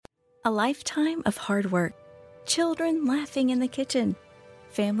A lifetime of hard work, children laughing in the kitchen,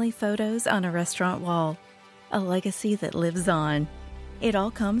 family photos on a restaurant wall, a legacy that lives on. It all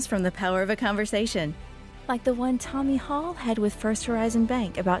comes from the power of a conversation, like the one Tommy Hall had with First Horizon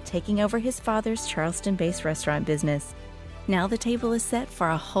Bank about taking over his father's Charleston-based restaurant business. Now the table is set for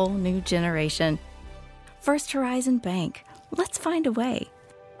a whole new generation. First Horizon Bank. Let's find a way.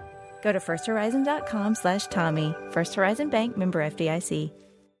 Go to firsthorizon.com/Tommy. First Horizon Bank, member FDIC.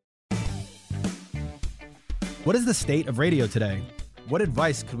 What is the state of radio today? What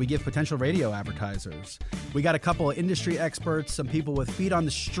advice could we give potential radio advertisers? We got a couple of industry experts, some people with feet on the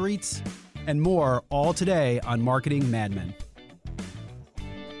streets, and more, all today on Marketing Mad Men.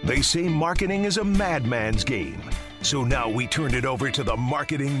 They say marketing is a madman's game. So now we turned it over to the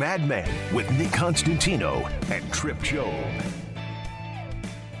Marketing Mad Men with Nick Constantino and Trip Job.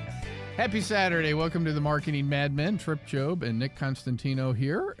 Happy Saturday. Welcome to the Marketing Mad Men. Trip Job and Nick Constantino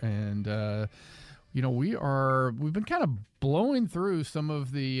here. And, we've been kind of blowing through some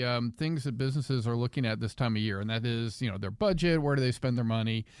of the things that businesses are looking at this time of year. And that is, their budget, where do they spend their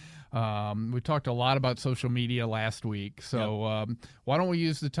money? We talked a lot about social media last week. So why don't we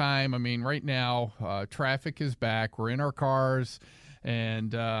use the time? I mean, right now, traffic is back. We're in our cars.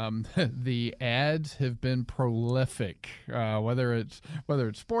 And the ads have been prolific, whether it's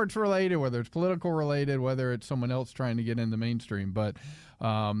sports related, whether it's political related, whether it's someone else trying to get in the mainstream. But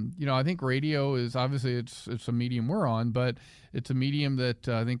I think radio is obviously it's a medium we're on, but it's a medium that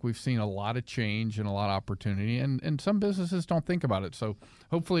I think we've seen a lot of change and a lot of opportunity, and some businesses don't think about it. So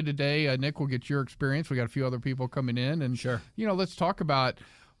hopefully today, Nick, will get your experience. We got a few other people coming in, and sure, let's talk about.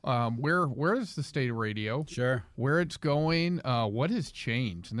 Where is the state of radio? Sure. Where it's going, what has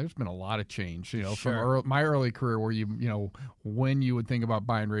changed? And there's been a lot of change, sure. From my early career where when you would think about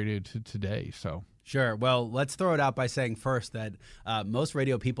buying radio to today. So. Sure. Well, let's throw it out by saying first that most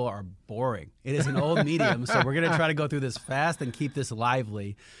radio people are boring. It is an old medium, so we're going to try to go through this fast and keep this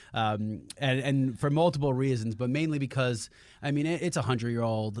lively, and for multiple reasons, but mainly because, it's a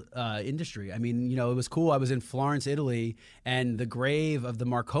 100-year-old industry. It was cool. I was in Florence, Italy, and the grave of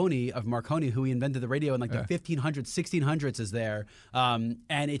Marconi, who invented the radio in the 1500s, 1600s is there,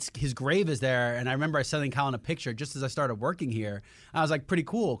 and his grave is there, and I remember I sending Colin a picture just as I started working here. I was like, pretty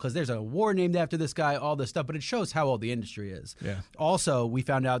cool, because there's an award named after this guy, all this stuff, but it shows how old the industry is. Yeah. Also, we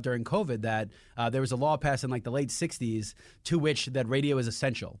found out during COVID that there was a law passed in the late 60s to which that radio is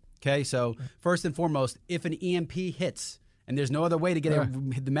essential. Okay, so first and foremost, if an EMP hits and there's no other way to get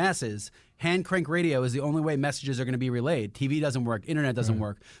the masses, hand crank radio is the only way messages are going to be relayed. TV doesn't work, internet doesn't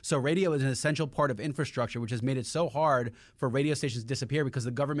work. So radio is an essential part of infrastructure, which has made it so hard for radio stations to disappear because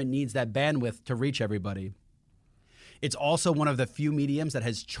the government needs that bandwidth to reach everybody. It's also one of the few mediums that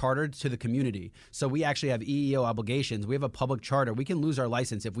has chartered to the community. So we actually have EEO obligations. We have a public charter. We can lose our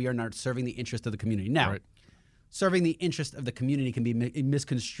license if we are not serving the interest of the community. Now, serving the interest of the community can be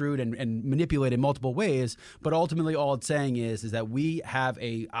misconstrued and manipulated in multiple ways, but ultimately all it's saying is that we have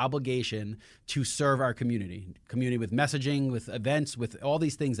a obligation to serve our community with messaging, with events, with all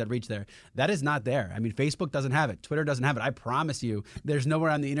these things that reach there. That is not there. Facebook doesn't have it. Twitter doesn't have it. I promise you, there's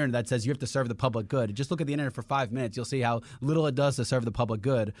nowhere on the internet that says you have to serve the public good. Just look at the internet for 5 minutes. You'll see how little it does to serve the public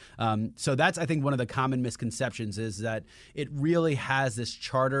good. So that's, I think, one of the common misconceptions is that it really has this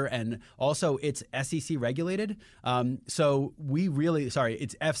charter, and also it's SEC regulated. It's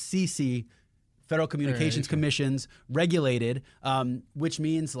FCC, Federal Communications Commission's regulated, which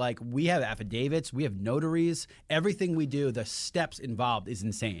means we have affidavits, we have notaries, everything we do, the steps involved is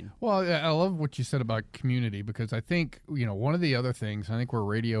insane. Well, I love what you said about community, because I think, one of the other things, I think where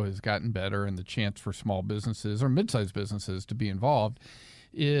radio has gotten better and the chance for small businesses or mid-sized businesses to be involved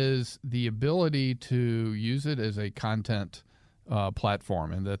is the ability to use it as a content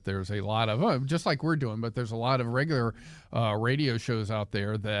platform, and that there's a lot of, just like we're doing, but there's a lot of regular radio shows out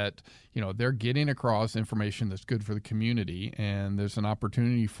there that, they're getting across information that's good for the community, and there's an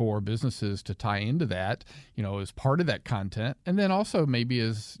opportunity for businesses to tie into that, as part of that content, and then also maybe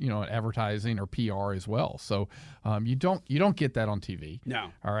as, advertising or PR as well. So you don't get that on TV. No.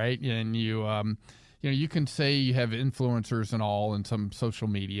 All right. And you can say you have influencers and all in some social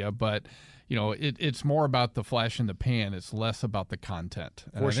media, but it's more about the flash in the pan. It's less about the content.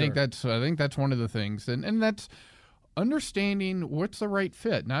 And I think that's one of the things, and that's understanding what's the right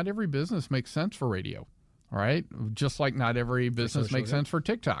fit. Not every business makes sense for radio. All right, just like not every business makes sense for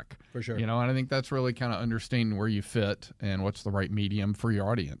TikTok. For sure. And I think that's really kind of understanding where you fit and what's the right medium for your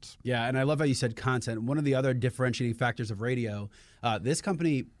audience. Yeah, and I love how you said content. One of the other differentiating factors of radio, this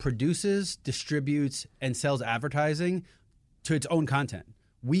company produces, distributes, and sells advertising to its own content.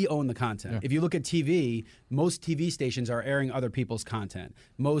 We own the content. Yeah. If you look at TV, most TV stations are airing other people's content.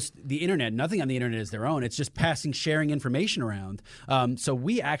 The internet, nothing on the internet is their own. It's just sharing information around. So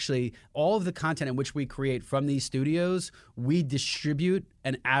we actually, all of the content in which we create from these studios, we distribute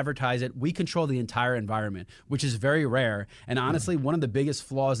and advertise it. We control the entire environment, which is very rare. And honestly, one of the biggest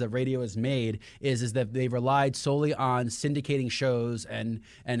flaws that radio has made is that they relied solely on syndicating shows and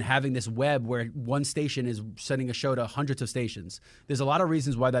having this web where one station is sending a show to hundreds of stations. There's a lot of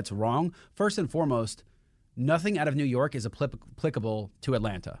reasons why that's wrong. First and foremost, nothing out of New York is applicable to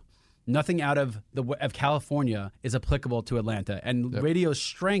Atlanta. Nothing out of California is applicable to Atlanta. And radio's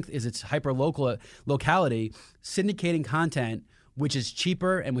strength is its hyper-local locality. Syndicating content, which is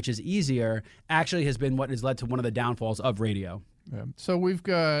cheaper and which is easier, actually has been what has led to one of the downfalls of radio. Yeah. So we've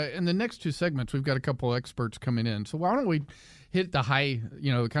got, in the next two segments, we've got a couple of experts coming in. So why don't we hit the high,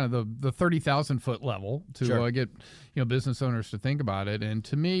 kind of the 30,000 foot level to get, business owners to think about it. And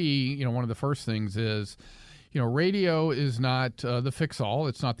to me, one of the first things is, radio is not the fix-all.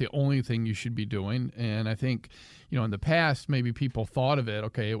 It's not the only thing you should be doing. And I think, in the past, maybe people thought of it,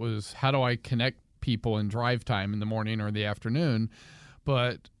 okay, it was how do I connect people in drive time in the morning or the afternoon?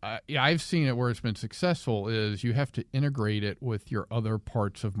 But I've seen it where it's been successful is you have to integrate it with your other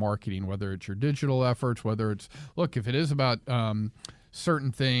parts of marketing, whether it's your digital efforts, whether it's, look, if it is about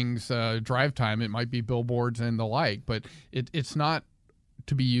certain things, drive time, it might be billboards and the like, but it's not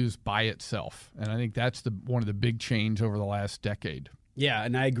to be used by itself. And I think that's one of the big change over the last decade. Yeah,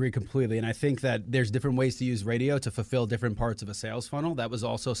 and I agree completely. And I think that there's different ways to use radio to fulfill different parts of a sales funnel. That was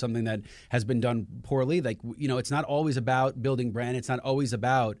also something that has been done poorly. Like, it's not always about building brand. It's not always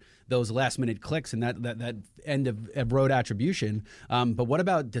about those last minute clicks and that end of road attribution. But what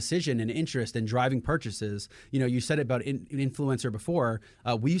about decision and interest and driving purchases? You said it about influencer before.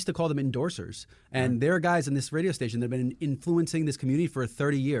 We used to call them endorsers. And there are guys in this radio station that have been influencing this community for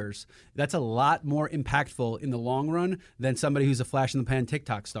 30 years. That's a lot more impactful in the long run than somebody who's a flash in the pan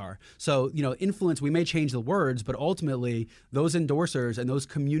TikTok star. So, influence, we may change the words, but ultimately those endorsers and those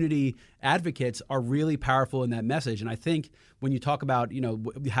community advocates are really powerful in that message. And I think when you talk about,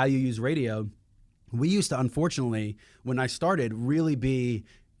 how you use radio, we used to, unfortunately, when I started, really be,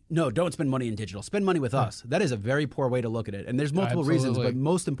 no, don't spend money in digital. Spend money with us. That is a very poor way to look at it. And there's multiple reasons, but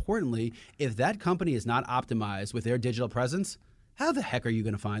most importantly, if that company is not optimized with their digital presence, how the heck are you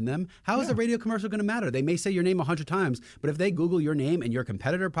going to find them? How is a radio commercial going to matter? They may say your name 100 times, but if they Google your name and your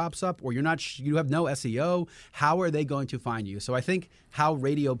competitor pops up, or you have no SEO, how are they going to find you? So I think how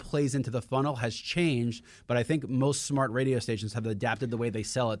radio plays into the funnel has changed, but I think most smart radio stations have adapted the way they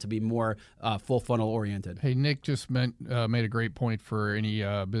sell it to be more full funnel oriented. Hey, Nick just made a great point for any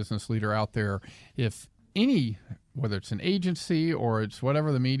business leader out there. If whether it's an agency or it's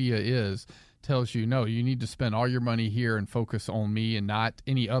whatever the media is, tells you, no, you need to spend all your money here and focus on me and not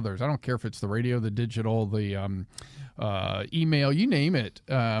any others. I don't care if it's the radio, the digital, the email, you name it,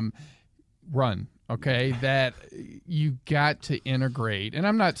 run. Okay, that you got to integrate. And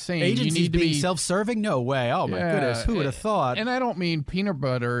I'm not saying agencies you need to be self-serving. No way. Oh, my goodness. Who would have thought? And I don't mean peanut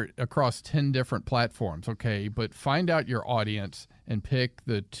butter across 10 different platforms, okay? But find out your audience and pick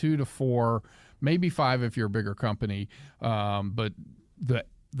the 2 to 4, maybe 5 if you're a bigger company, but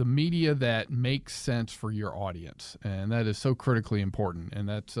the media that makes sense for your audience. And that is so critically important. And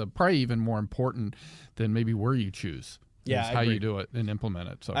that's probably even more important than maybe where you choose. Yeah, how you do it and implement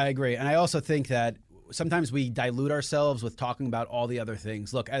it. So I agree. And I also think that sometimes we dilute ourselves with talking about all the other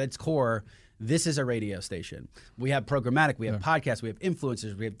things. Look, at its core, this is a radio station. We have programmatic, we have podcasts, we have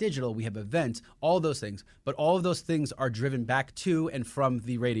influencers, we have digital, we have events, all those things. But all of those things are driven back to and from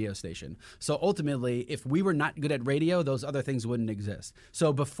the radio station. So ultimately, if we were not good at radio, those other things wouldn't exist.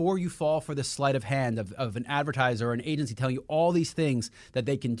 So before you fall for the sleight of hand of an advertiser or an agency telling you all these things that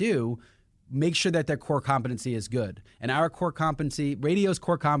they can do, make sure that their core competency is good. And our core competency, radio's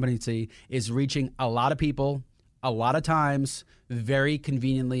core competency, is reaching a lot of people, a lot of times, very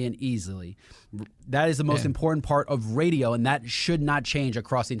conveniently and easily. That is the most important part of radio, and that should not change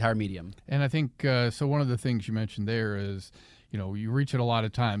across the entire medium. And I think, so one of the things you mentioned there is, you reach it a lot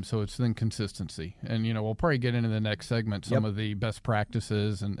of times, so it's then consistency. And, we'll probably get into the next segment some of the best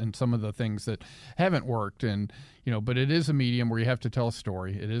practices and some of the things that haven't worked. And, but it is a medium where you have to tell a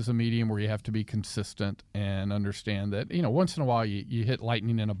story. It is a medium where you have to be consistent and understand that, once in a while you hit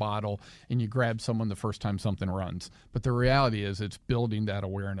lightning in a bottle and you grab someone the first time something runs. But the reality is it's building that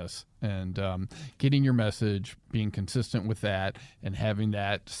awareness and getting your message, being consistent with that, and having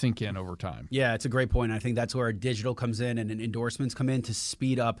that sink in over time. Yeah, it's a great point. I think that's where digital comes in and endorsements come in to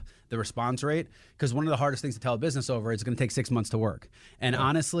speed up the response rate, because one of the hardest things to tell a business over is it's going to take 6 months to work. And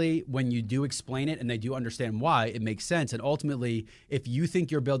honestly, when you do explain it and they do understand why, it makes sense. And ultimately, if you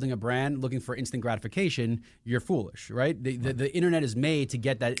think you're building a brand looking for instant gratification, you're foolish, right? The internet is made to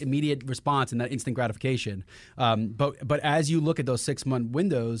get that immediate response and that instant gratification. But as you look at those 6 month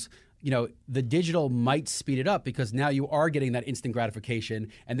windows, the digital might speed it up because now you are getting that instant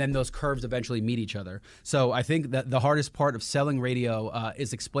gratification, and then those curves eventually meet each other. So I think that the hardest part of selling radio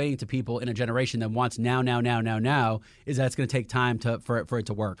is explaining to people in a generation that wants now, is that it's going to take time for it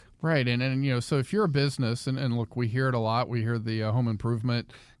to work. Right. And so if you're a business, and look, we hear it a lot. We hear the home improvement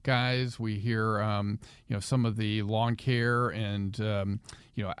guys. We hear, some of the lawn care and,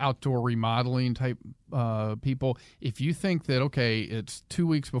 outdoor remodeling type people. If you think that, okay, it's 2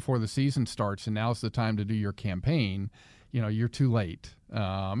 weeks before the season starts and now's the time to do your campaign, you're too late.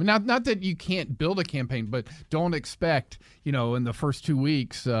 Not that you can't build a campaign, but don't expect, in the first 2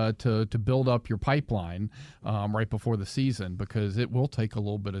 weeks to build up your pipeline right before the season, because it will take a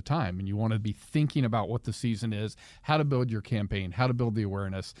little bit of time. And you want to be thinking about what the season is, how to build your campaign, how to build the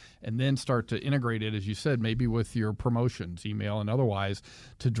awareness, and then start to integrate it, as you said, maybe with your promotions, email and otherwise,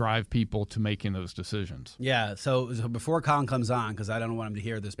 to drive people to making those decisions. Yeah. So before Colin comes on, because I don't want him to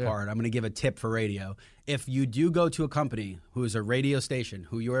hear this part, I'm going to give a tip for radio. If you do go to a company who is a radio station,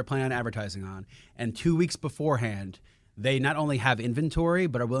 who you are planning on advertising on, and 2 weeks beforehand, they not only have inventory,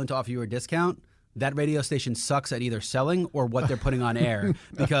 but are willing to offer you a discount, that radio station sucks at either selling or what they're putting on air,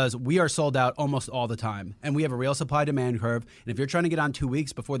 because we are sold out almost all the time. And we have a real supply-demand curve. And if you're trying to get on 2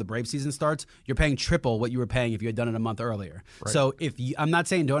 weeks before the Brave season starts, you're paying triple what you were paying if you had done it a month earlier. Right. So I'm not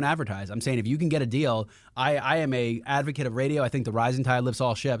saying don't advertise. I'm saying if you can get a deal, I am a advocate of radio. I think the rising tide lifts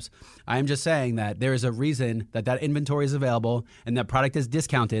all ships. I am just saying that there is a reason that inventory is available and that product is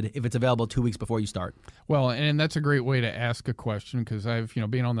discounted if it's available 2 weeks before you start. Well, and that's a great way to ask a question, because I've,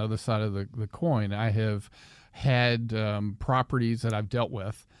 being on the other side of the coin, I have had properties that I've dealt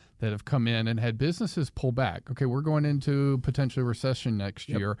with that have come in and had businesses pull back. Okay, we're going into potentially recession next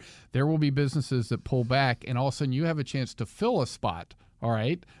year. There will be businesses that pull back, and all of a sudden you have a chance to fill a spot, all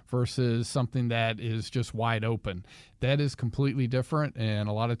right, versus something that is just wide open. That is completely different, and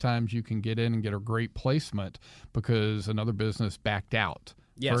a lot of times you can get in and get a great placement because another business backed out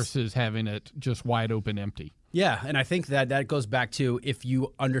versus having it just wide open empty. Yeah, and I think that goes back to, if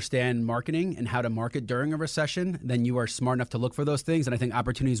you understand marketing and how to market during a recession, then you are smart enough to look for those things, and I think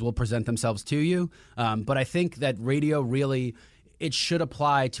opportunities will present themselves to you. But I think that radio really, it should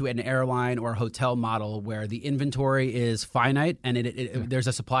apply to an airline or hotel model where the inventory is finite and there's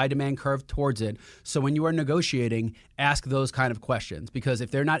a supply-demand curve towards it. So when you are negotiating, ask those kind of questions, because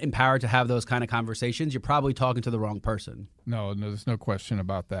if they're not empowered to have those kind of conversations, you're probably talking to the wrong person. No, there's no question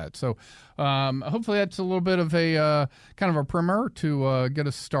about that. So hopefully that's a little bit of a kind of a primer to get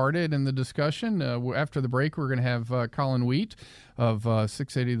us started in the discussion. After the break, we're going to have Colin Wheat of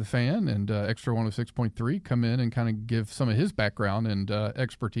 680 The Fan and Extra 106.3 come in and kind of give some of his background and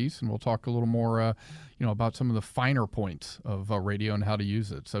expertise, and we'll talk a little more about some of the finer points of radio and how to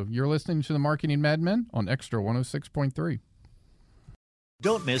use it. So you're listening to the Marketing Mad Men on Extra 106.3.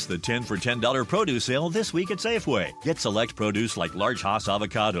 Don't miss the 10 for $10 produce sale this week at Safeway. Get select produce like large Hass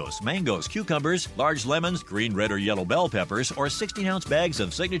avocados, mangoes, cucumbers, large lemons, green, red, or yellow bell peppers, or 16-ounce bags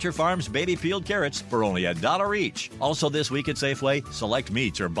of Signature Farms baby peeled carrots for only $1 each. Also this week at Safeway, select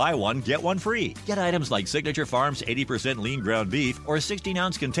meats or buy one, get one free. Get items like Signature Farms 80% lean ground beef or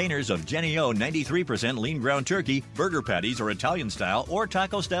 16-ounce containers of Jenny O 93% lean ground turkey, burger patties or Italian style or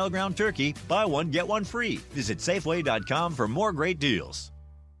taco style ground turkey. Buy one, get one free. Visit Safeway.com for more great deals.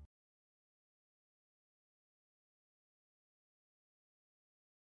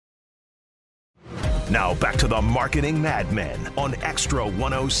 Now back to the Marketing Mad Men on Extra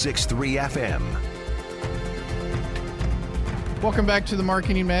 106.3 FM. Welcome back to the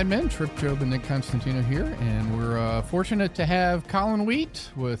Marketing Mad Men. Trip Job and Nick Constantino here, and we're fortunate to have Colin Wheat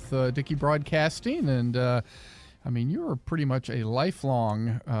with Dickey Broadcasting. And you're pretty much a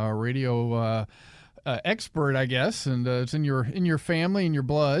lifelong radio expert, I guess, and it's in your family and your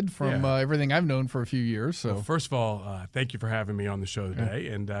blood from everything I've known for a few years. So, well, first of all, thank you for having me on the show today.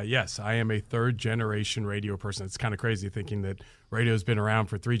 And yes, I am a third generation radio person. It's kind of crazy thinking that radio's been around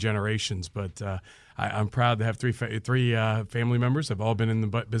for 3 generations, but I'm proud to have three family members have all been in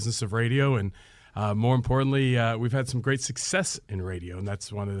the business of radio, and more importantly, we've had some great success in radio, and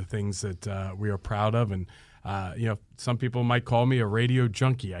that's one of the things that we are proud of. And some people might call me a radio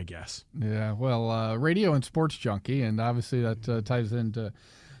junkie, I guess. Yeah, well, radio and sports junkie, and obviously that ties into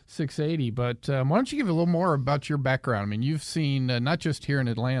 680. But why don't you give a little more about your background? I mean, you've seen not just here in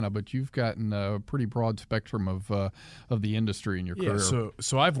Atlanta, but you've gotten a pretty broad spectrum of the industry in your career.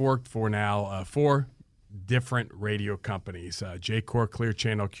 So I've worked for now 4 different radio companies: Jacor, Clear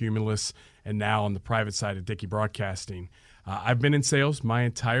Channel, Cumulus, and now on the private side of Dickey Broadcasting. I've been in sales my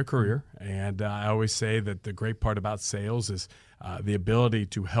entire career, and I always say that the great part about sales is the ability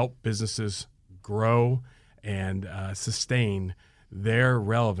to help businesses grow and sustain their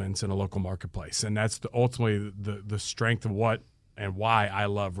relevance in a local marketplace. And that's ultimately the strength of what and why I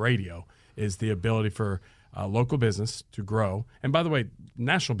love radio, is the ability for local business to grow. And by the way,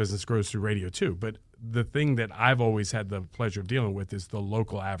 national business grows through radio too. But the thing that I've always had the pleasure of dealing with is the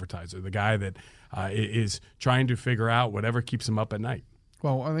local advertiser, the guy that is trying to figure out whatever keeps him up at night.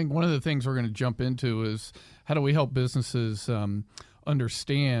 Well, I think one of the things we're going to jump into is how do we help businesses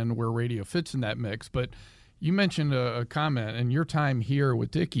understand where radio fits in that mix. But you mentioned a comment in your time here with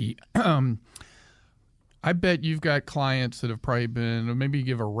Dickey. I bet you've got clients that have probably been, maybe you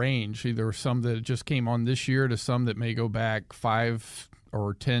give a range, either some that just came on this year to some that may go back 5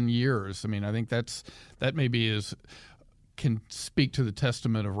 or 10 years. I mean, I think that maybe can speak to the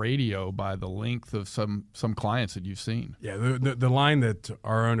testament of radio by the length of some clients that you've seen. Yeah, the line that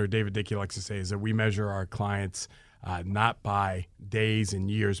our owner, David Dickey, likes to say is that we measure our clients not by days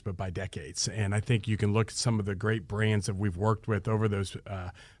and years, but by decades. And I think you can look at some of the great brands that we've worked with over those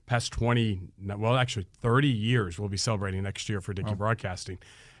past 30 years we'll be celebrating next year for Dickey Broadcasting.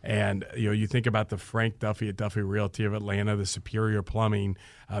 And you think about the Frank Duffy at Duffy Realty of Atlanta, the Superior Plumbing,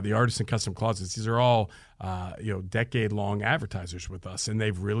 the Artisan Custom Closets. These are all decade-long advertisers with us, and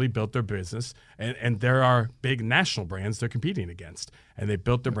they've really built their business. And there are big national brands they're competing against, and they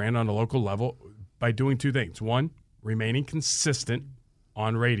built their brand on a local level by doing 2 things. One, remaining consistent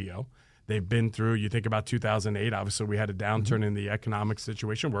on radio. They've been through, you think about 2008, obviously we had a downturn in the economic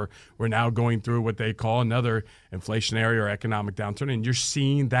situation where we're now going through what they call another inflationary or economic downturn, and you're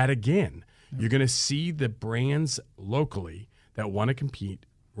seeing that again. You're going to see the brands locally that want to compete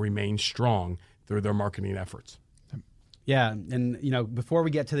remain strong through their marketing efforts. Yeah, and before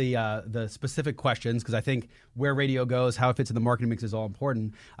we get to the specific questions, because I think where radio goes, how it fits in the marketing mix is all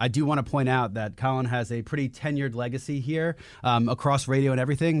important, I do want to point out that Colin has a pretty tenured legacy here across radio and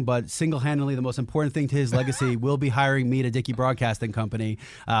everything, but single-handedly the most important thing to his legacy will be hiring me to Dickey Broadcasting Company.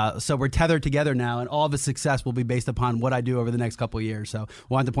 So we're tethered together now, and all of his success will be based upon what I do over the next couple of years. So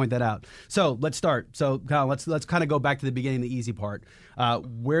wanted to point that out. So let's start. So Colin, let's kind of go back to the beginning, the easy part.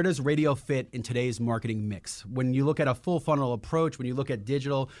 Where does radio fit in today's marketing mix? When you look at a full funnel approach, when you look at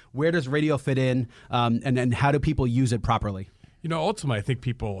digital, where does radio fit in, and how do people use it properly? Ultimately, I think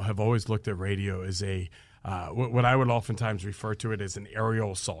people have always looked at radio as what I would oftentimes refer to it as an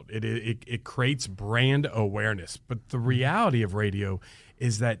aerial assault. It creates brand awareness, but the reality of radio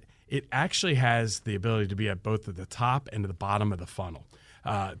is that it actually has the ability to be at both at the top and at the bottom of the funnel.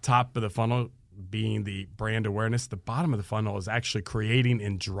 Top of the funnel being the brand awareness, the bottom of the funnel is actually creating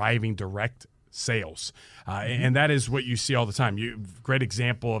and driving direct sales. And that is what you see all the time. Great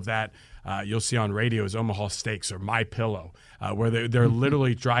example of that you'll see on radio is Omaha Steaks or My Pillow, where they're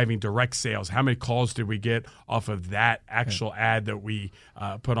literally driving direct sales. How many calls did we get off of that actual ad that we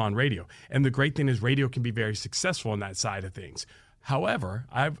put on radio? And the great thing is radio can be very successful on that side of things. However,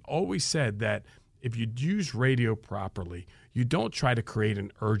 I've always said that if you use radio properly, you don't try to create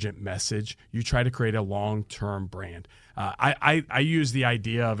an urgent message. You try to create a long-term brand. I use the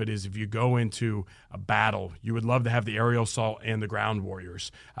idea of it is if you go into a battle, you would love to have the aerial assault and the ground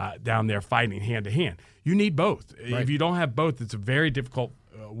warriors down there fighting hand to hand. You need both. Right. If you don't have both, it's a very difficult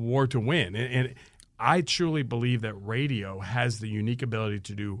war to win. And I truly believe that radio has the unique ability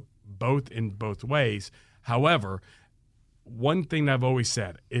to do both in both ways. However, one thing that I've always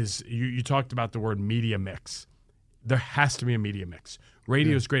said is you talked about the word media mix. There has to be a media mix.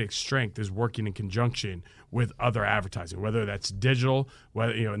 Radio's greatest strength is working in conjunction with other advertising, whether that's digital,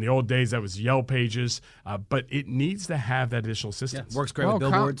 whether in the old days that was Yellow Pages, but it needs to have that additional assistance. Yeah, works great with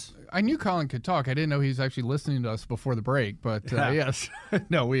billboards. I knew Colin could talk. I didn't know he was actually listening to us before the break, but yes,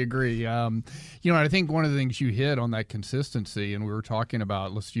 no, we agree. I think one of the things you hit on that consistency, and we were talking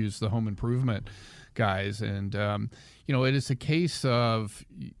about, let's use the home improvement guys, and it is a case of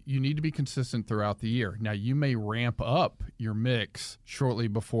you need to be consistent throughout the year. Now, you may ramp up your mix shortly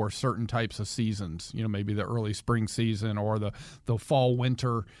before certain types of seasons, maybe the early spring season or the fall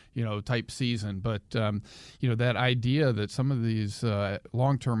winter, type season. But, that idea that some of these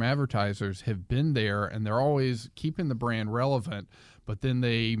long-term advertisers have been there and they're always keeping the brand relevant, but then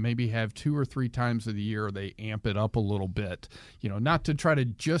they maybe have 2 or 3 times of the year they amp it up a little bit, not to try to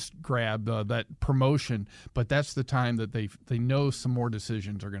just grab that promotion, but that's the time that they know some more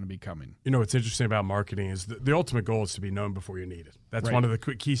decisions are going to be coming. What's interesting about marketing is the ultimate goal is to be known before you need it. That's Right. one of the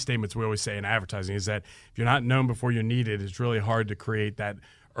key statements we always say in advertising, is that if you're not known before you need it, it's really hard to create that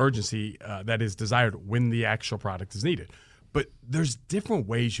urgency that is desired when the actual product is needed. But there's different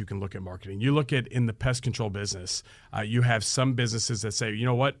ways you can look at marketing. You look at in the pest control business, you have some businesses that say, you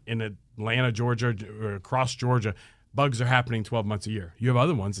know what, in Atlanta, Georgia, or across Georgia, bugs are happening 12 months a year. You have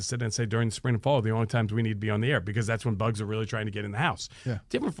other ones that sit and say during the spring and fall are the only times we need to be on the air, because that's when bugs are really trying to get in the house. Yeah.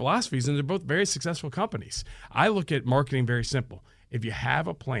 Different philosophies, and they're both very successful companies. I look at marketing very simple. If you have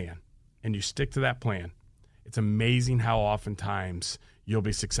a plan and you stick to that plan, it's amazing how oftentimes you'll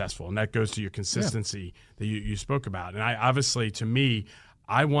be successful. And that goes to your consistency that you spoke about. And to me,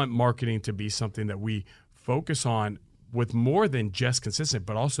 I want marketing to be something that we focus on with more than just consistent,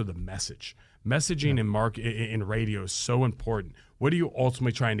 but also the message. Messaging in radio is so important. What are you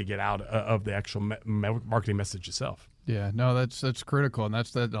ultimately trying to get out of the actual marketing message itself? Yeah, no, that's critical, and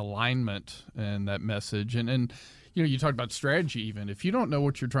that's that alignment and that message. And you talked about strategy even. If you don't know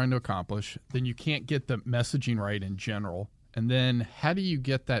what you're trying to accomplish, then you can't get the messaging right in general. And then how do you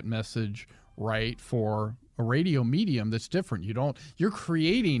get that message right for a radio medium that's different? You're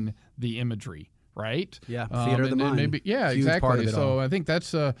creating the imagery, right? Yeah, theater of the mind. Maybe, yeah, Huge exactly. part of it So all. I think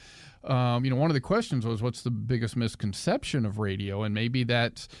that's one of the questions was, what's the biggest misconception of radio? And maybe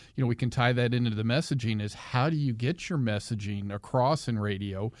that, we can tie that into the messaging, is how do you get your messaging across in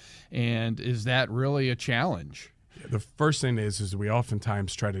radio? And is that really a challenge? The first thing is we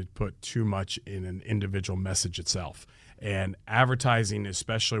oftentimes try to put too much in an individual message itself. And advertising,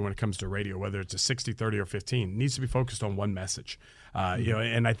 especially when it comes to radio, whether it's a 60, 30, or 15, needs to be focused on one message.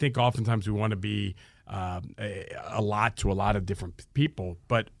 And I think oftentimes we want to be a lot to a lot of different people.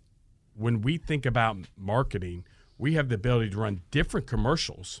 But when we think about marketing, we have the ability to run different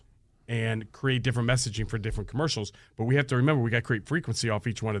commercials and create different messaging for different commercials. But we have to remember we got to create frequency off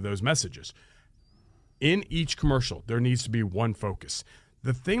each one of those messages. In each commercial, there needs to be one focus.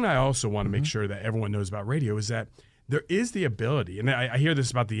 The thing I also want to make sure that everyone knows about radio is that there is the ability, and I hear this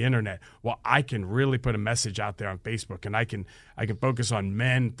about the internet. Well, I can really put a message out there on Facebook, and I can focus on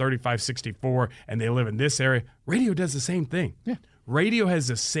men 35, 64, and they live in this area. Radio does the same thing. Yeah. Radio has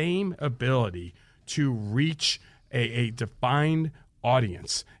the same ability to reach a defined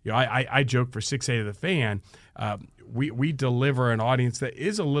audience. I joke for 680 The Fan, we deliver an audience that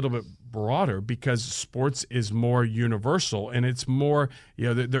is a little bit broader because sports is more universal, and it's more,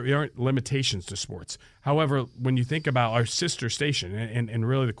 there aren't limitations to sports. However, when you think about our sister station, and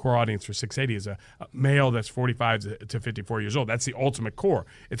really the core audience for 680 is a male that's 45 to 54 years old. That's the ultimate core.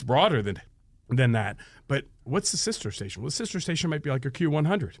 It's broader than that. But what's the sister station? Well, the sister station might be like a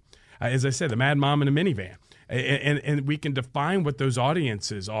Q100. As I said, the Mad Mom in a minivan. And we can define what those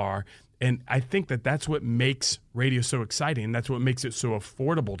audiences are. And I think that's what makes radio so exciting. And that's what makes it so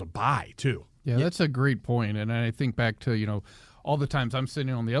affordable to buy, too. Yeah, that's a great point. And I think back to, all the times I'm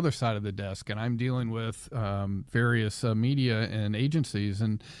sitting on the other side of the desk and I'm dealing with various media and agencies.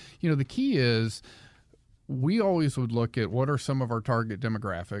 And, the key is we always would look at what are some of our target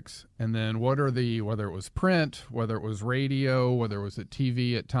demographics, and then what are whether it was print, whether it was radio, whether it was at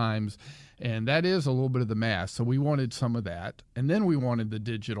TV at times, and that is a little bit of the mass. So we wanted some of that, and then we wanted the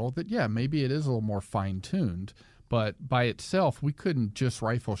digital that, maybe it is a little more fine-tuned, but by itself, we couldn't just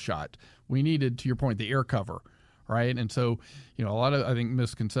rifle shot. We needed, to your point, the air cover, right? And so, a lot of, I think,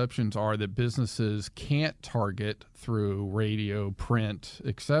 misconceptions are that businesses can't target through radio, print,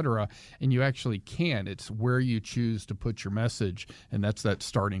 et cetera, and you actually can. It's where you choose to put your message, and that's that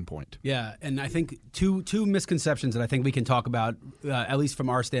starting point. Yeah, and I think two misconceptions that I think we can talk about, at least from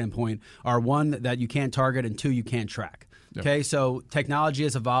our standpoint, are one, that you can't target, and two, you can't track. Okay, so technology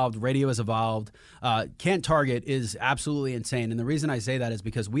has evolved, radio has evolved. Can't target is absolutely insane. And the reason I say that is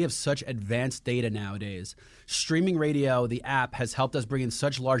because we have such advanced data nowadays. Streaming radio, the app, has helped us bring in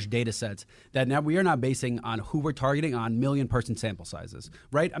such large data sets that now we are not basing on who we're targeting on million-person sample sizes,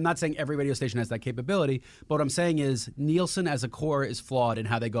 right? I'm not saying every radio station has that capability, but what I'm saying is Nielsen as a core is flawed in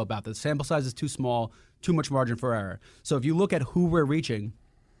how they go about this. The sample size is too small, too much margin for error. So if you look at who we're reaching,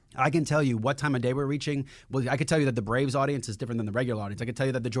 I can tell you what time of day we're reaching. Well, I can tell you that the Braves audience is different than the regular audience. I can tell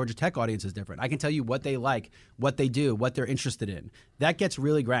you that the Georgia Tech audience is different. I can tell you what they like, what they do, what they're interested in. That gets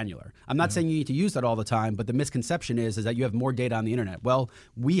really granular. I'm not saying you need to use that all the time, but the misconception is that you have more data on the internet. Well,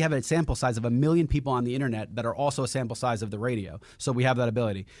 we have a sample size of 1 million people on the internet that are also a sample size of the radio. So we have that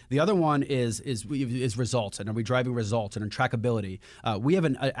ability. The other one is results, and are we driving results and trackability? We have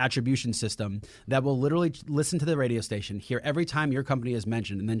an attribution system that will literally listen to the radio station, hear every time your company is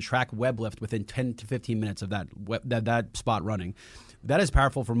mentioned, and then track web lift within 10 to 15 minutes of that spot running. That is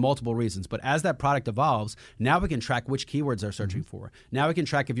powerful for multiple reasons. But as that product evolves, now we can track which keywords they're searching for. Now we can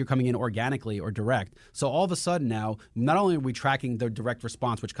track if you're coming in organically or direct. So all of a sudden now, not only are we tracking the direct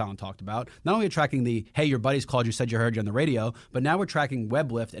response, which Colin talked about, not only are we tracking the, hey, your buddies called you, said you heard you on the radio, but now we're tracking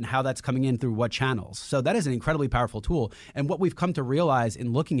web lift and how that's coming in through what channels. So that is an incredibly powerful tool. And what we've come to realize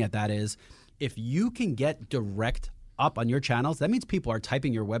in looking at that is if you can get direct up on your channels, that means people are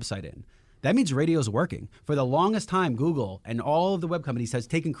typing your website in. That means radio is working. For the longest time, Google and all of the web companies has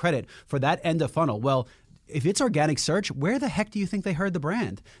taken credit for that end of funnel. Well, if it's organic search, where the heck do you think they heard the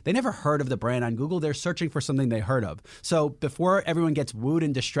brand? They never heard of the brand on Google. They're searching for something they heard of. So before everyone gets wooed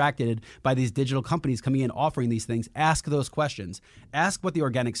and distracted by these digital companies coming in offering these things, ask those questions. Ask what the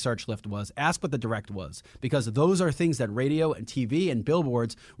organic search lift was. Ask what the direct was. Because those are things that radio and TV and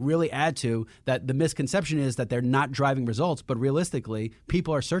billboards really add to. That the misconception is that they're not driving results, but realistically,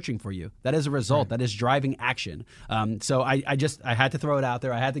 people are searching for you. That is a result. Right. That is driving action. So I had to throw it out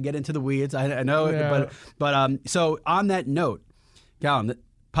there. I had to get into the weeds. I know, yeah. But so on that note, Colin,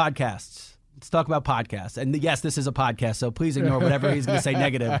 podcasts. Let's talk about podcasts. And yes, this is a podcast, so please ignore whatever he's going to say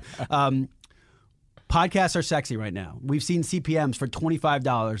negative. Podcasts are sexy right now. We've seen CPMs for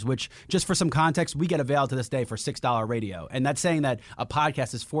 $25, which just for some context, we get Avail to this day for $6 radio. And that's saying that a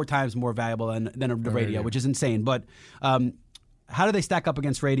podcast is 4 times more valuable than the radio, which is insane. But how do they stack up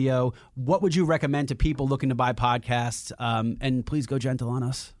against radio? What would you recommend to people looking to buy podcasts? And please go gentle on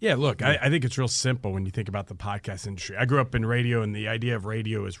us. Yeah, look, I think it's real simple when you think about the podcast industry. I grew up in radio, and the idea of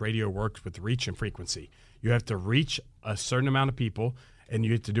radio is radio works with reach and frequency. You have to reach a certain amount of people, and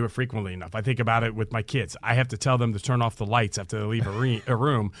you have to do it frequently enough. I think about it with my kids. I have to tell them to turn off the lights after they leave a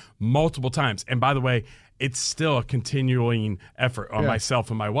room multiple times. And by the way, it's still a continuing effort on myself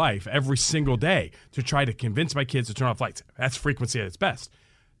and my wife every single day to try to convince my kids to turn off lights. That's frequency at its best.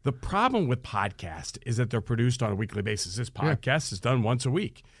 The problem with podcasts is that they're produced on a weekly basis. This podcast is done once a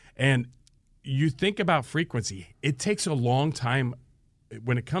week. And you think about frequency, it takes a long time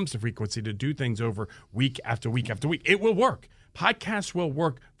when it comes to frequency to do things over week after week after week. It will work. Podcasts will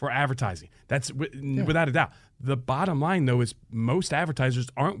work for advertising. That's without a doubt. The bottom line, though, is most advertisers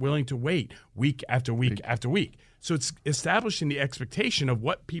aren't willing to wait week after week after week. So it's establishing the expectation of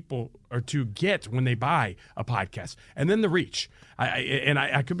what people are to get when they buy a podcast. And then the reach.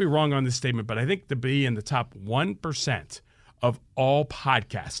 I could be wrong on this statement, but I think to be in the top 1% of all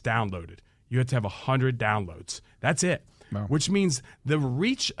podcasts downloaded, you have to have 100 downloads. That's it. Wow. Which means the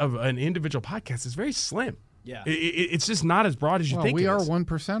reach of an individual podcast is very slim. Yeah, it's just not as broad as you think. We are is.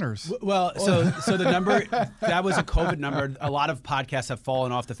 1%ers. Well, so the number that was a COVID number. A lot of podcasts have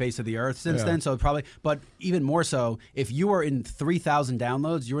fallen off the face of the earth since then. So probably, but even more so, if you are in 3,000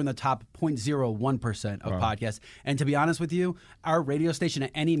 downloads, you're in the top 0.01% of podcasts. And to be honest with you, our radio station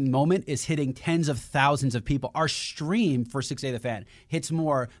at any moment is hitting tens of thousands of people. Our stream for 6A The Fan hits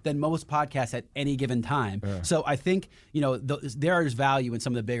more than most podcasts at any given time. Yeah. So I think there is value in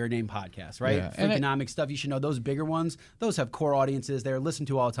some of the bigger name podcasts, right? Yeah. Freakonomics stuff. You should know those bigger ones, those have core audiences. They're listened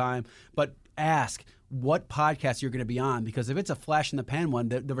to all the time. But ask what podcast you're going to be on, because if it's a flash in the pan one,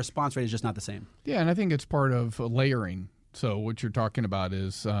 the response rate is just not the same. Yeah, and I think it's part of layering. So what you're talking about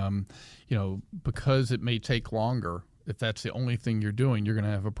is, because it may take longer, if that's the only thing you're doing, you're going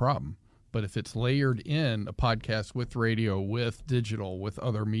to have a problem. But if it's layered in a podcast with radio, with digital, with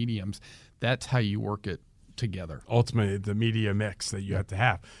other mediums, that's how you work it together. Ultimately, the media mix that you have to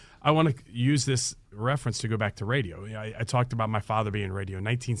have. I want to use this reference to go back to radio. I talked about my father being in radio. In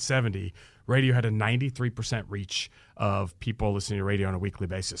 1970, radio had a 93% reach of people listening to radio on a weekly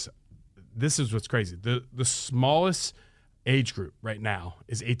basis. This is what's crazy. The smallest age group right now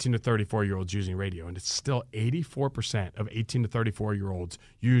is 18 to 34-year-olds using radio, and it's still 84% of 18 to 34-year-olds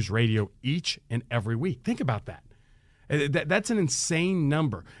use radio each and every week. Think about that. That's an insane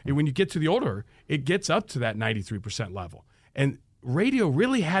number. And when you get to the older, it gets up to that 93% level. And radio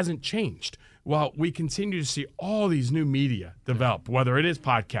really hasn't changed. While we continue to see all these new media develop, whether it is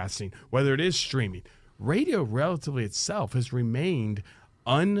podcasting, whether it is streaming, radio relatively itself has remained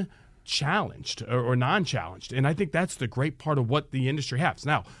unchallenged or non-challenged. And I think that's the great part of what the industry has.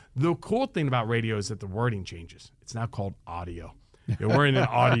 Now, the cool thing about radio is that the wording changes. It's now called audio. We're in an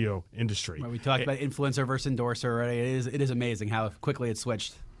audio industry. We talked about influencer versus endorser. Right? It is amazing how quickly it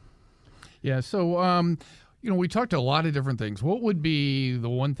switched. Yeah. So, we talked a lot of different things. What would be the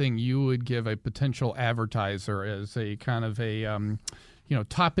one thing you would give a potential advertiser as a kind of a,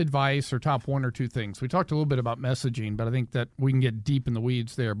 top advice or top one or two things? We talked a little bit about messaging, but I think that we can get deep in the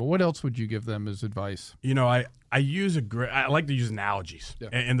weeds there. But what else would you give them as advice? I like to use analogies. Yeah.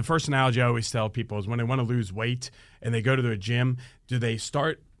 And the first analogy I always tell people is when they want to lose weight and they go to the gym, do they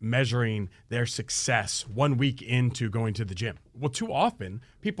start measuring their success 1 week into going to the gym? Well, too often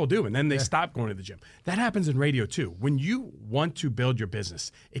people do, and then they stop going to the gym. That happens in radio too. When you want to build your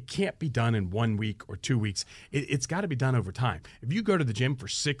business, it can't be done in 1 week or 2 weeks. It's got to be done over time. If you go to the gym for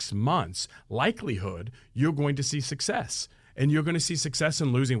 6 months, likelihood you're going to see success. And you're going to see success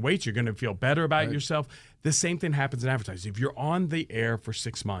in losing weight. You're going to feel better about yourself. The same thing happens in advertising. If you're on the air for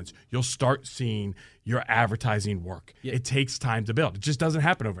 6 months, you'll start seeing your advertising work. Yeah. It takes time to build. It just doesn't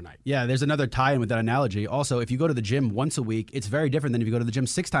happen overnight. Yeah, there's another tie-in with that analogy. Also, if you go to the gym once a week, it's very different than if you go to the gym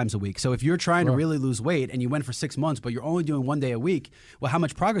 6 times a week. So if you're trying to really lose weight and you went for 6 months, but you're only doing 1 day a week, well, how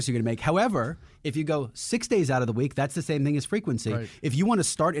much progress are you going to make? However, if you go 6 days out of the week, that's the same thing as frequency. Right. If you want to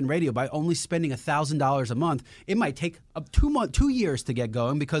start in radio by only spending $1,000 a month, it might take 2 years to get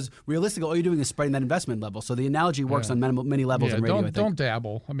going because realistically, all you're doing is spreading that investment level. So the analogy works on many levels in radio. Don't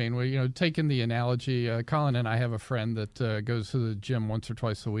dabble. I mean, taking the analogy, Colin and I have a friend that goes to the gym once or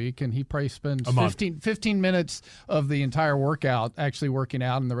twice a week, and he probably spends 15 minutes of the entire workout actually working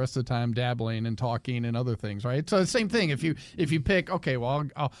out, and the rest of the time dabbling and talking and other things, right? So the same thing. If you pick, okay, well,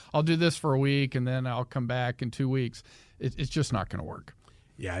 I'll do this for a week, and then I'll come back in 2 weeks, it's just not going to work.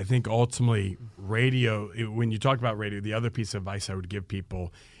 Yeah, I think ultimately radio, when you talk about radio, the other piece of advice I would give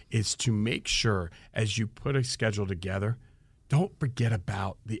people is to make sure as you put a schedule together, don't forget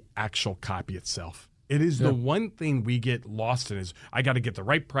about the actual copy itself. It is the one thing we get lost in is I got to get the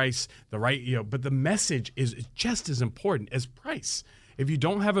right price, but the message is just as important as price. If you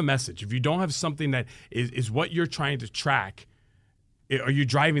don't have a message, if you don't have something that is what you're trying to track, are you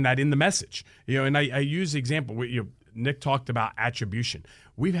driving that in the message? And I use the example, Nick talked about attribution.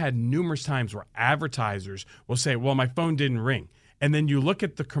 We've had numerous times where advertisers will say, well, my phone didn't ring. And then you look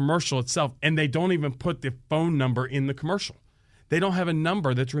at the commercial itself, and they don't even put the phone number in the commercial. They don't have a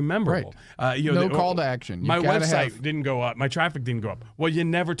number that's rememberable. Right. No call to action. My website didn't go up. My traffic didn't go up. Well, you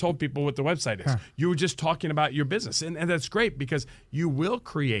never told people what the website is. Huh. You were just talking about your business. And that's great because you will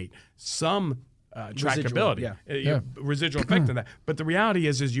create some trackability, residual effect of that. But the reality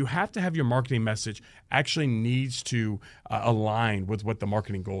is you have to have your marketing message actually needs to align with what the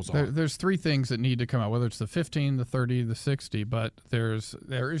marketing goals are. There's 3 things that need to come out, whether it's the 15, the 30, the 60, but there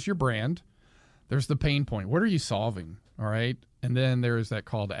is your brand. There's the pain point. What are you solving? All right. And then there is that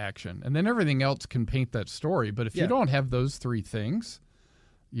call to action. And then everything else can paint that story. But if you don't have those 3 things,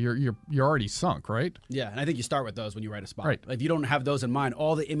 you're already sunk, right? Yeah, and I think you start with those when you write a spot. Right. If you don't have those in mind,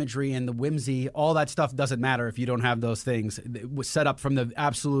 all the imagery and the whimsy, all that stuff doesn't matter if you don't have those things. It was set up from the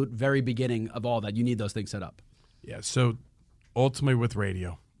absolute very beginning of all that. You need those things set up. Yeah, so ultimately with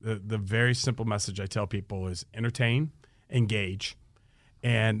radio, the very simple message I tell people is entertain, engage,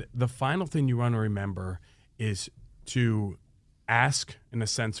 and the final thing you want to remember is to ask, in a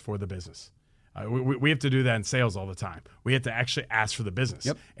sense, for the business. We have to do that in sales all the time. We have to actually ask for the business.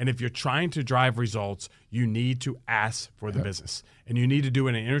 Yep. And if you're trying to drive results, you need to ask for the business. And you need to do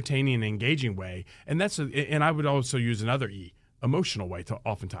it in an entertaining and engaging way. And and I would also use another E, emotional way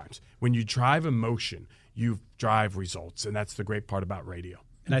oftentimes. When you drive emotion, you drive results. And that's the great part about radio.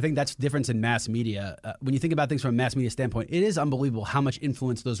 And I think that's the difference in mass media. When you think about things from a mass media standpoint, it is unbelievable how much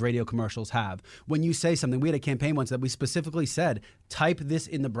influence those radio commercials have. When you say something, we had a campaign once that we specifically said, type this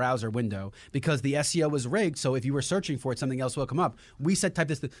in the browser window because the SEO was rigged. So if you were searching for it, something else will come up. We said, type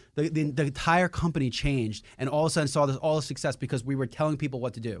this. The entire company changed and all of a sudden saw all the success because we were telling people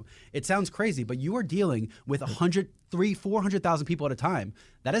what to do. It sounds crazy, but you are dealing with 400,000 people at a time.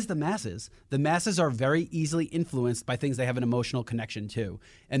 That is the masses. The masses are very easily influenced by things they have an emotional connection to.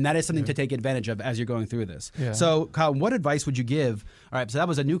 And that is something to take advantage of as you're going through this. Yeah. So, Kyle, what advice would you give? All right, so that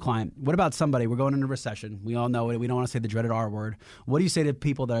was a new client. What about somebody? We're going into recession. We all know it. We don't want to say the dreaded R word. What do you say to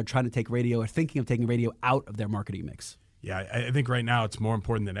people that are trying to take radio or thinking of taking radio out of their marketing mix? Yeah, I think right now it's more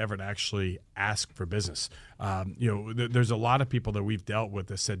important than ever to actually ask for business. There's a lot of people that we've dealt with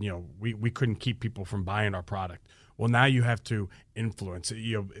that said, we couldn't keep people from buying our product. Well, now you have to influence.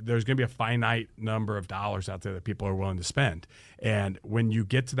 There's going to be a finite number of dollars out there that people are willing to spend. And when you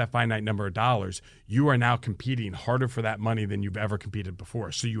get to that finite number of dollars, you are now competing harder for that money than you've ever competed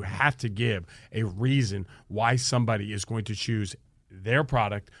before. So you have to give a reason why somebody is going to choose their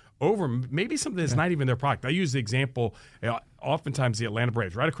product over maybe something that's not even their product. I use the example, oftentimes the Atlanta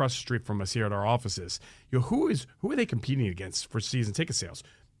Braves, right across the street from us here at our offices. Who are they competing against for season ticket sales?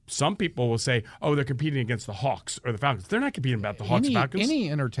 Some people will say, oh, they're competing against the Hawks or the Falcons. They're not competing about the Hawks and Falcons. Any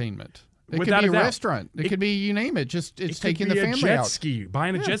entertainment. It Without could be a a doubt. restaurant. It could be, you name it. It's taking the family out. It could be a jet out. ski,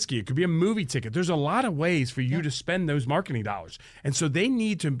 buying a jet ski. It could be a movie ticket. There's a lot of ways for you to spend those marketing dollars. And so they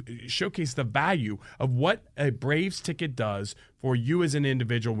need to showcase the value of what a Braves ticket does for you as an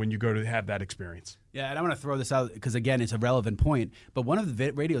individual when you go to have that experience. Yeah, and I want to throw this out because, again, it's a relevant point. But one of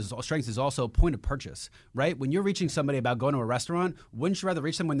the radio's strengths is also point of purchase, right? When you're reaching somebody about going to a restaurant, wouldn't you rather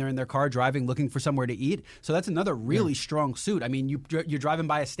reach them when they're in their car driving, looking for somewhere to eat? So that's another really strong suit. I mean, you're driving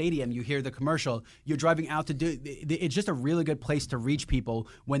by a stadium, you hear the commercial, you're driving out to do. It's just a really good place to reach people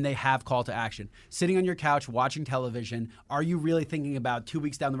when they have call to action. Sitting on your couch, watching television, are you really thinking about 2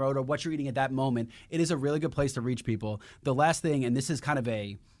 weeks down the road or what you're eating at that moment? It is a really good place to reach people. The last thing, and this is kind of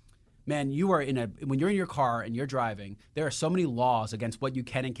man, when you're in your car and you're driving, there are so many laws against what you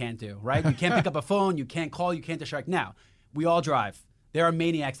can and can't do, right? You can't pick up a phone, you can't call, you can't distract. Now, we all drive. There are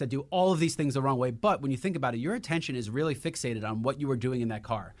maniacs that do all of these things the wrong way. But when you think about it, your attention is really fixated on what you were doing in that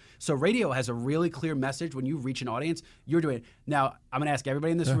car. So radio has a really clear message. When you reach an audience, you're doing it. Now, I'm going to ask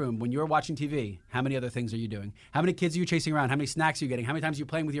everybody in this room, when you're watching TV, how many other things are you doing? How many kids are you chasing around? How many snacks are you getting? How many times are you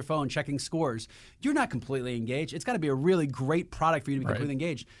playing with your phone, checking scores? You're not completely engaged. It's got to be a really great product for you to be completely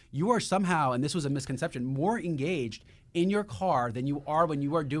engaged. You are somehow, and this was a misconception, more engaged in your car than you are when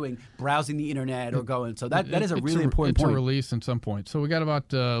you are doing browsing the internet or going. So that is a really important point. It's a release at some point. So we got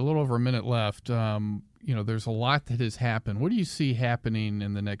about a little over a minute left. There's a lot that has happened. What do you see happening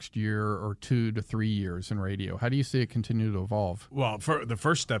in the next year or 2 to 3 years in radio? How do you see it continue to evolve? Well, the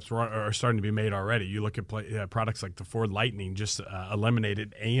first steps are starting to be made already. You look at products like the Ford Lightning just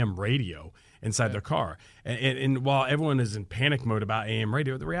eliminated AM radio inside their car. And while everyone is in panic mode about AM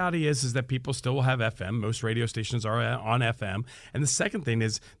radio, the reality is that people still will have FM. Most radio stations are on FM. And the second thing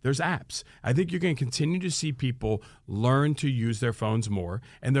is there's apps. I think you're going to continue to see people learn to use their phones more,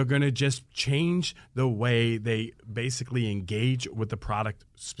 and they're going to just change the way they basically engage with the product,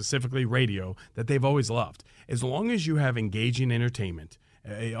 specifically radio, that they've always loved. As long as you have engaging entertainment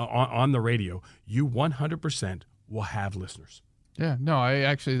on the radio, you 100% will have listeners. Yeah, no, I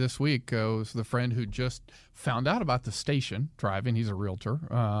actually this week was the friend who just found out about the station driving. He's a realtor,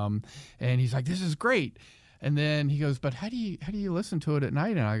 and he's like, "This is great." And then he goes, "But how do you listen to it at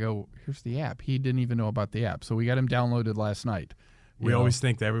night?" And I go, "Here's the app." He didn't even know about the app, so we got him downloaded last night. We always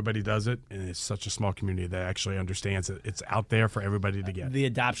think that everybody does it, and it's such a small community that actually understands it. It's out there for everybody to get. The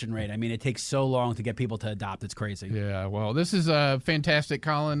adoption rate. I mean, it takes so long to get people to adopt. It's crazy. Yeah, well, this is fantastic,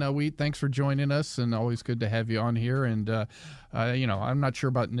 Colin Wheat. Thanks for joining us, and always good to have you on here. And, I'm not sure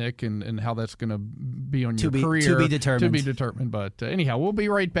about Nick and how that's going to be on your career. To be determined. To be determined. But anyhow, we'll be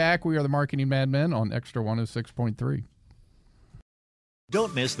right back. We are the Marketing Madmen on Extra 106.3.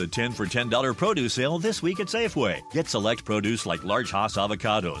 Don't miss the 10 for $10 produce sale this week at Safeway. Get select produce like large Hass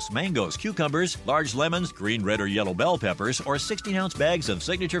avocados, mangoes, cucumbers, large lemons, green, red, or yellow bell peppers, or 16-ounce bags of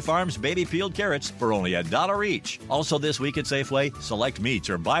Signature Farms baby peeled carrots for only $1 each. Also this week at Safeway, select meats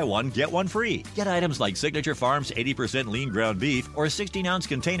or buy one, get one free. Get items like Signature Farms 80% lean ground beef or 16-ounce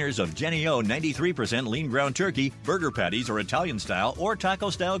containers of Jennie-O 93% lean ground turkey, burger patties or Italian style or taco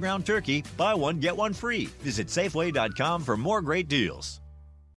style ground turkey. Buy one, get one free. Visit Safeway.com for more great deals.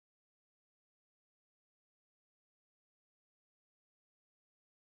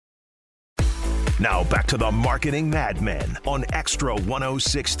 Now back to the Marketing Madmen on Extra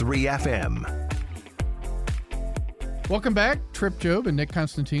 106.3 FM. Welcome back. Trip Job and Nick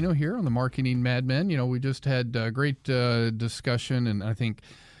Constantino here on the Marketing Madmen. We just had a great discussion, and I think,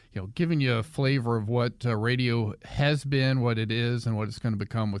 giving you a flavor of what radio has been, what it is, and what it's going to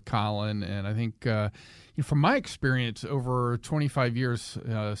become with Colin. And I think, from my experience over 25 years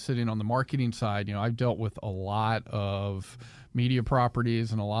sitting on the marketing side, I've dealt with a lot of media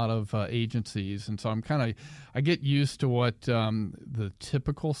properties and a lot of agencies, and so I get used to what the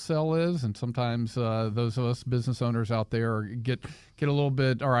typical sell is, and sometimes those of us business owners out there get a little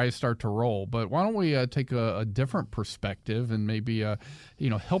bit, our eyes start to roll. But why don't we take a different perspective and maybe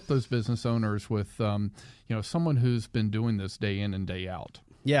help those business owners with someone who's been doing this day in and day out.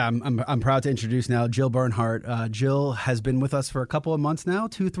 Yeah, I'm proud to introduce now Jill Bernhardt. Jill has been with us for a couple of months now,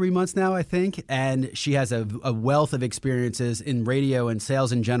 2-3 months now, I think, and she has a wealth of experiences in radio and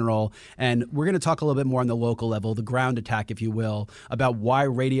sales in general. And we're going to talk a little bit more on the local level, the ground attack, if you will, about why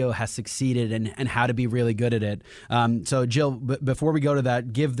radio has succeeded and how to be really good at it. So, Jill, before we go to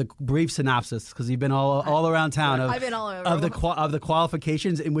that, give the brief synopsis, because you've been all around town I've been all over. of the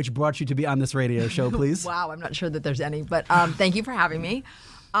qualifications in which brought you to be on this radio show, please. Wow, I'm not sure that there's any, but thank you for having me.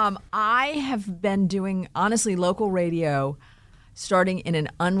 I have been doing, honestly, local radio starting in an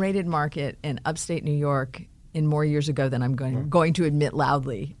unrated market in upstate New York in more years ago than I'm going to admit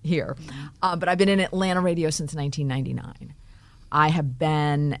loudly here. But I've been in Atlanta radio since 1999. I have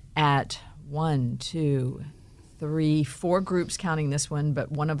been at 1, 2, 3, 4 groups counting this one,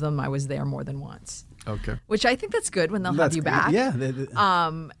 but one of them I was there more than once. Okay. Which I think that's good when they'll have you back. Yeah.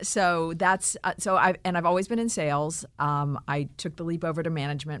 So that's I've always been in sales. I took the leap over to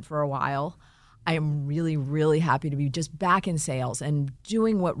management for a while. I am really, really happy to be just back in sales and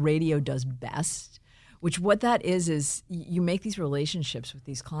doing what radio does best, which what that is you make these relationships with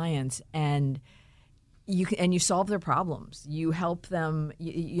these clients and you solve their problems. You help them,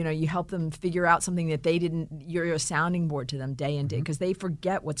 you help them figure out something that they didn't. You're a sounding board to them day in day because they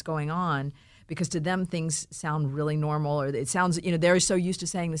forget what's going on. Because to them, things sound really normal, or it sounds, they're so used to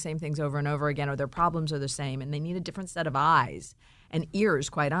saying the same things over and over again, or their problems are the same, and they need a different set of eyes and ears,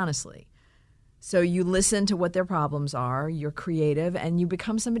 quite honestly. So you listen to what their problems are, you're creative, and you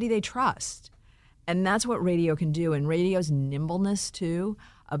become somebody they trust. And that's what radio can do. And radio's nimbleness, too,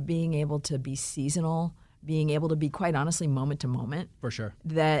 of being able to be seasonal, being able to be, quite honestly, moment to moment. For sure.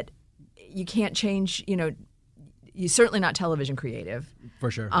 That you can't change, you're certainly not television creative.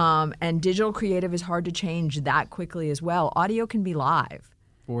 For sure. And digital creative is hard to change that quickly as well. Audio can be live.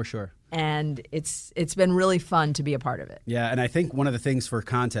 For sure. And it's been really fun to be a part of it. Yeah, and I think one of the things for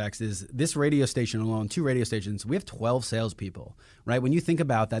context is this radio station alone, 2 radio stations, we have 12 salespeople, right? When you think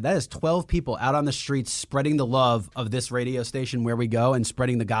about that, that is 12 people out on the streets spreading the love of this radio station where we go and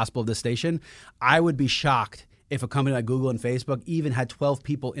spreading the gospel of this station. I would be shocked if a company like Google and Facebook even had 12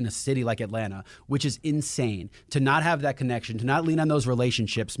 people in a city like Atlanta, which is insane. To not have that connection, to not lean on those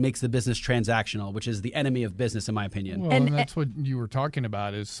relationships makes the business transactional, which is the enemy of business, in my opinion. Well, and that's what you were talking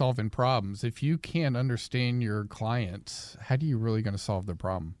about is solving problems. If you can't understand your clients, how are you really going to solve their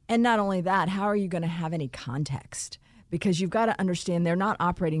problem? And not only that, how are you going to have any context? Because you've got to understand they're not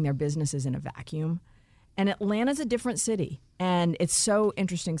operating their businesses in a vacuum. And Atlanta's a different city. And it's so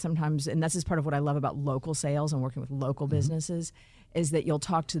interesting sometimes, and this is part of what I love about local sales and working with local businesses, is that you'll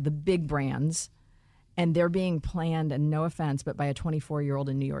talk to the big brands, and they're being planned, and no offense, but by a 24-year-old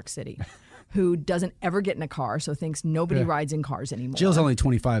in New York City who doesn't ever get in a car, so thinks nobody rides in cars anymore. Jill's only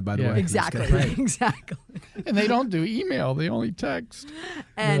 25, by the way. Exactly. Exactly. And they don't do email. They only text.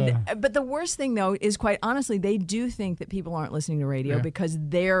 But the worst thing, though, is quite honestly, they do think that people aren't listening to radio because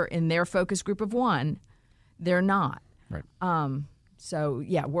they're in their focus group of one. They're not. Right. So,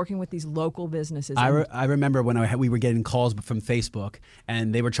 yeah, working with these local businesses. I remember when we were getting calls from Facebook,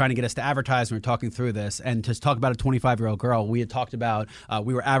 and they were trying to get us to advertise, and we were talking through this. And to talk about a 25-year-old girl, we had talked about,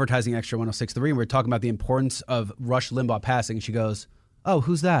 we were advertising Extra 106.3, and we were talking about the importance of Rush Limbaugh passing. And she goes, oh,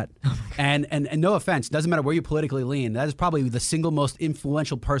 who's that? And no offense, doesn't matter where you politically lean. That is probably the single most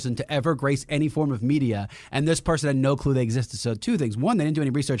influential person to ever grace any form of media. And this person had no clue they existed. So 2 things. 1, they didn't do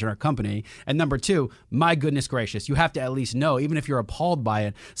any research on our company. And number 2, my goodness gracious, you have to at least know, even if you're appalled by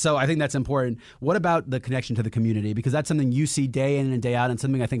it. So I think that's important. What about the connection to the community? Because that's something you see day in and day out, and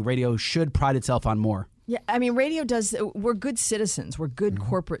something I think radio should pride itself on more. Yeah, I mean, radio does, we're good citizens. We're good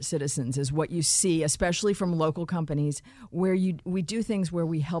corporate citizens is what you see, especially from local companies, where we do things where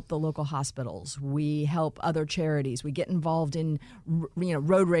we help the local hospitals. We help other charities. We get involved in,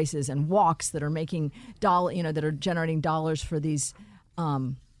 road races and walks that are making that are generating dollars for these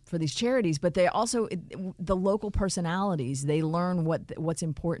charities. But they also, the local personalities, they learn what's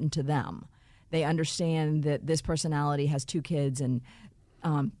important to them. They understand that this personality has 2 kids and,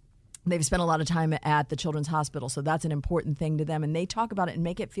 they've spent a lot of time at the Children's Hospital, so that's an important thing to them. And they talk about it and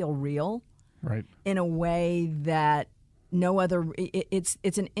make it feel real, right? In a way that no other.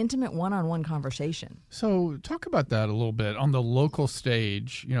 It's an intimate one-on-one conversation. So talk about that a little bit on the local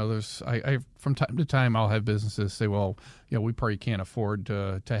stage. There's I from time to time I'll have businesses say, well, we probably can't afford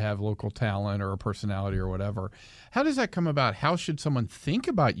to have local talent or a personality or whatever. How does that come about? How should someone think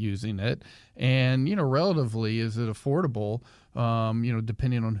about using it? And relatively, is it affordable?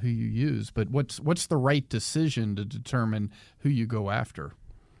 Depending on who you use, but what's the right decision to determine who you go after?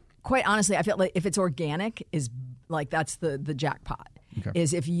 Quite honestly, I feel like if it's organic, that's the jackpot. Okay.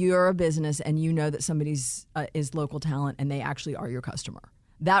 Is if you're a business and you know that somebody's is local talent and they actually are your customer.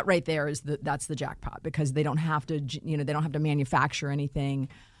 That right there that's the jackpot, because they don't have to manufacture anything.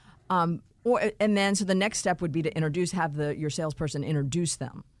 So the next step would be to have your salesperson introduce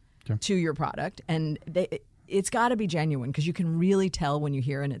them to your product, and it's got to be genuine, because you can really tell when you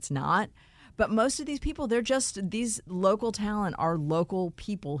hear and it's not. But most of these people, these local talent are local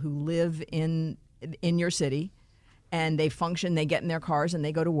people who live in your city, and they function, they get in their cars and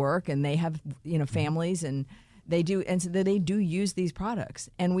they go to work, and they have, families, and They do, and so they do use these products,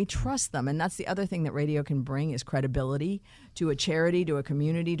 and we trust them. And that's the other thing that radio can bring is credibility to a charity, to a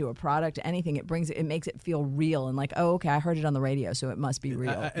community, to a product, anything. It makes it feel real and like, oh, okay, I heard it on the radio, so it must be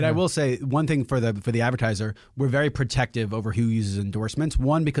real. And I will say one thing for the advertiser, we're very protective over who uses endorsements.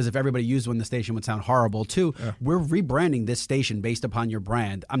 One, because if everybody used one, the station would sound horrible. Two, we're rebranding this station based upon your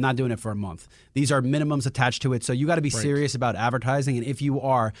brand. I'm not doing it for a month. These are minimums attached to it, so you got to be serious about advertising. And if you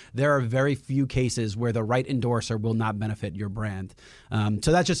are, there are very few cases where the right endorser will not benefit your brand.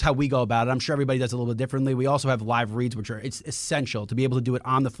 So that's just how we go about it. I'm sure everybody does it a little bit differently. We also have live reads, which it's essential to be able to do it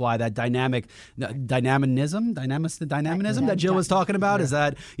on the fly. That dynamism that Jill was talking about is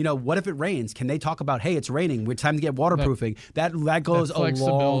that, what if it rains? Can they talk about, hey, it's raining, it's time to get waterproofing? That goes a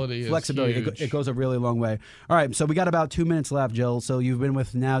long flexibility. It goes a really long way. All right, so we got about 2 minutes left, Jill. So you've been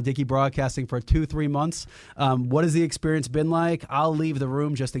with now Dickey Broadcasting for 2-3 months. What has the experience been like? I'll leave the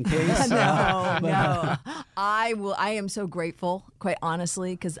room just in case. No. I am so grateful, quite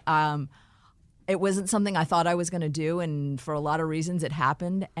honestly, because it wasn't something I thought I was going to do, and for a lot of reasons it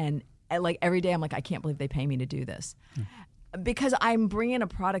happened. And like every day I'm like, I can't believe they pay me to do this. Because I'm bringing a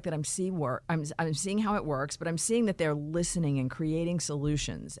product that I'm seeing how it works, but I'm seeing that they're listening and creating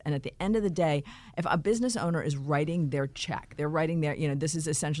solutions. And at the end of the day, if a business owner is writing their check, they're writing their, this is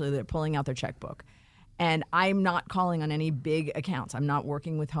essentially they're pulling out their checkbook. And I'm not calling on any big accounts. I'm not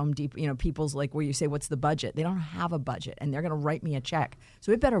working with Home Depot, people's like where you say, what's the budget? They don't have a budget, and they're going to write me a check.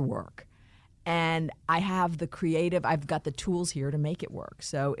 So it better work. And I have the creative, I've got the tools here to make it work.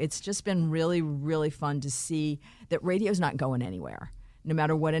 So it's just been really, really fun to see that radio's not going anywhere. No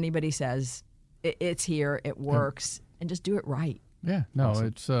matter what anybody says, it's here, it works, and just do it right. Yeah, no, awesome.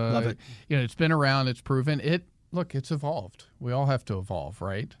 It's Love it. It's been around, it's proven it. Look, it's evolved. We all have to evolve,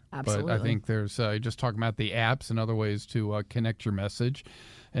 right? Absolutely. But I think there's just talking about the apps and other ways to connect your message,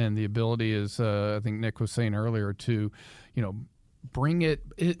 and the ability is, I think Nick was saying earlier, to, bring it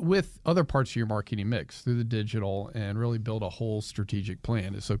with other parts of your marketing mix through the digital and really build a whole strategic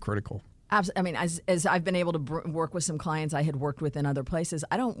plan is so critical. Absolutely. I mean, as I've been able to work with some clients I had worked with in other places,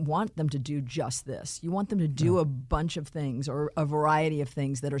 I don't want them to do just this. You want them to do a bunch of things or a variety of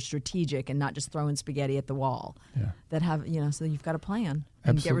things that are strategic and not just throwing spaghetti at the wall. Yeah. That have, so you've got a plan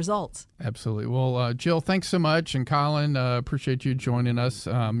and get results. Absolutely. Well, Jill, thanks so much. And Colin, appreciate you joining us.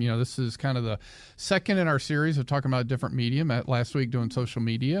 This is kind of the second in our series of talking about different medium. Last week doing social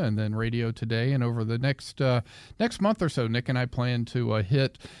media and then radio today. And over the next month or so, Nick and I plan to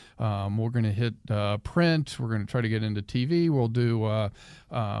hit we're going to hit print. We're going to try to get into TV. We'll do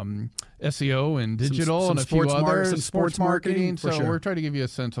SEO and digital some and a few others. Some sports marketing. So sure. We're trying to give you a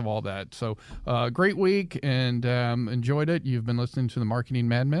sense of all that. So great week and enjoyed it. You've been listening to the Marketing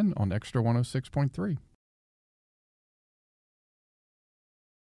Madmen on Extra 106.3.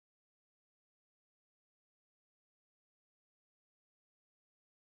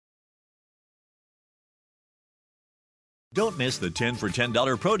 Don't miss the 10 for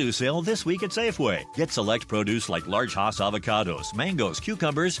 $10 produce sale this week at Safeway. Get select produce like large Hass avocados, mangoes,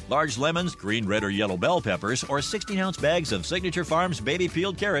 cucumbers, large lemons, green, red, or yellow bell peppers, or 16-ounce bags of Signature Farms baby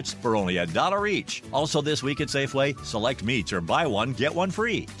peeled carrots for only $1 each. Also this week at Safeway, select meats or buy one, get one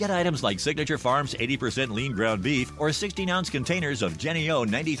free. Get items like Signature Farms 80% lean ground beef or 16-ounce containers of Jenny O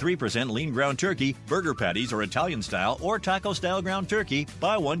 93% lean ground turkey, burger patties or Italian-style or taco-style ground turkey.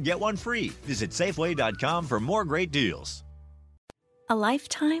 Buy one, get one free. Visit Safeway.com for more great deals. A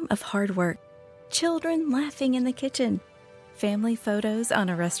lifetime of hard work, children laughing in the kitchen, family photos on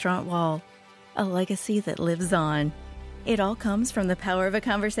a restaurant wall, a legacy that lives on. It all comes from the power of a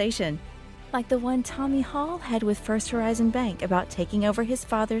conversation, like the one Tommy Hall had with First Horizon Bank about taking over his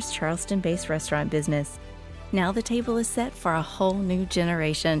father's Charleston-based restaurant business. Now the table is set for a whole new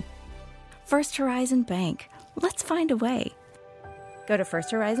generation. First Horizon Bank. Let's find a way. Go to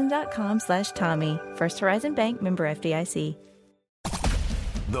firsthorizon.com/Tommy. First Horizon Bank, member FDIC.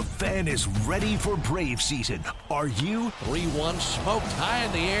 The Fan is ready for Brave season. Are you? 3-1 smoked high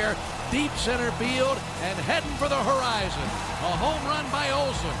in the air, deep center field, and heading for the horizon. A home run by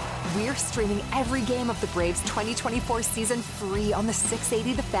Olsen. We're streaming every game of the Braves 2024 season free on the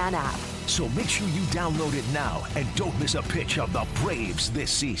 680 The Fan app. So make sure you download it now and don't miss a pitch of the Braves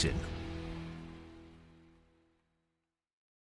this season.